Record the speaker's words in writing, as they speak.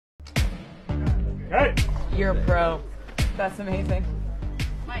You're a pro. That's amazing.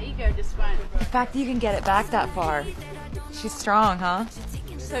 My ego just went. The fact that you can get it back that far. She's strong, huh?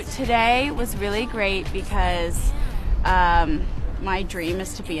 So today was really great because my dream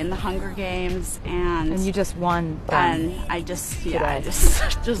is to be in the Hunger Games, and you just won. And I just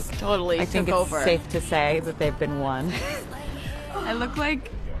just totally I think took it's over. safe to say that they've been won. I look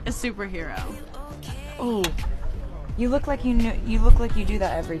like a superhero. Oh, you look like you do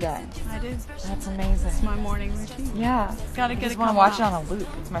that every day. I do. That's amazing. It's my morning routine. Yeah. Gotta I get just it. want to watch it on a loop.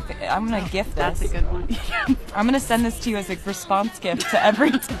 It's my. I'm gonna gift this. That's a good one. I'm gonna send this to you as a response gift to every.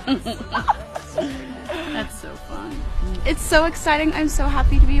 That's so fun. It's so exciting. I'm so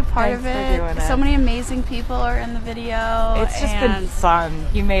happy to be a part of Thanks for it. doing it. So many amazing people are in the video. It's just been fun.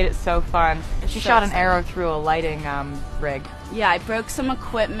 You made it so fun. She so shot an exciting. arrow through a lighting rig. Yeah, I broke some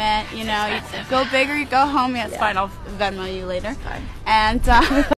equipment. You know, you go big or you go home. Yeah, it's fine. I'll Venmo you later. Fine. And